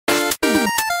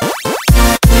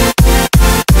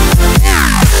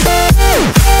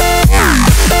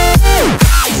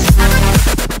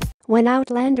when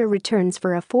Outlander returns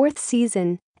for a fourth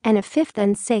season, and a fifth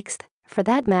and sixth, for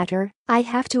that matter, I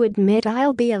have to admit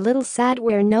I'll be a little sad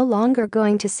we're no longer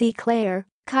going to see Claire,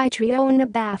 Catriona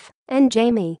Balfe, and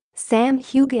Jamie, Sam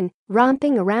Hugan,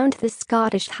 romping around the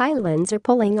Scottish Highlands or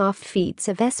pulling off feats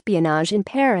of espionage in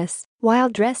Paris while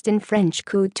dressed in French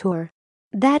couture.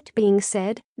 That being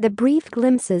said, the brief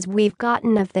glimpses we've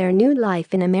gotten of their new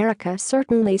life in America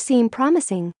certainly seem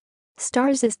promising.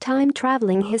 Starz'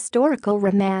 time-traveling historical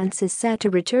romance is set to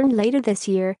return later this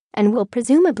year and will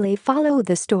presumably follow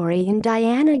the story in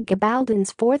Diana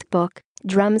Gabaldon's fourth book,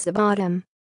 Drums of Autumn.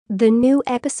 The new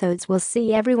episodes will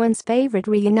see everyone's favorite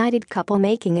reunited couple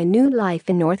making a new life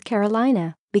in North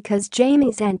Carolina because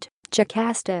Jamie's aunt,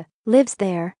 Jocasta, lives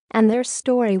there, and their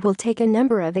story will take a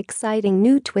number of exciting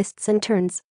new twists and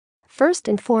turns. First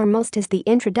and foremost is the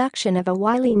introduction of a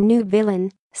wily new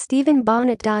villain, Stephen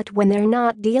Bonnet. When they're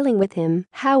not dealing with him,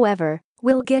 however,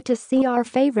 we'll get to see our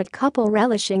favorite couple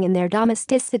relishing in their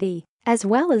domesticity, as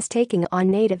well as taking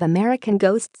on Native American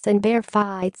ghosts and bear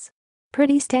fights.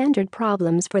 Pretty standard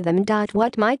problems for them.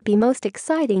 What might be most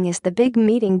exciting is the big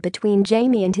meeting between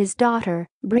Jamie and his daughter,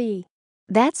 Bree.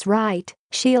 That's right,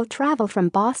 she'll travel from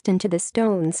Boston to the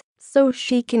Stones so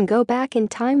she can go back in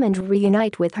time and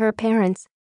reunite with her parents.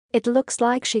 It looks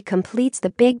like she completes the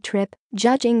big trip,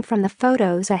 judging from the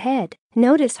photos ahead.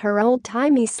 Notice her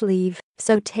old-timey sleeve,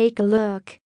 so take a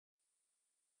look.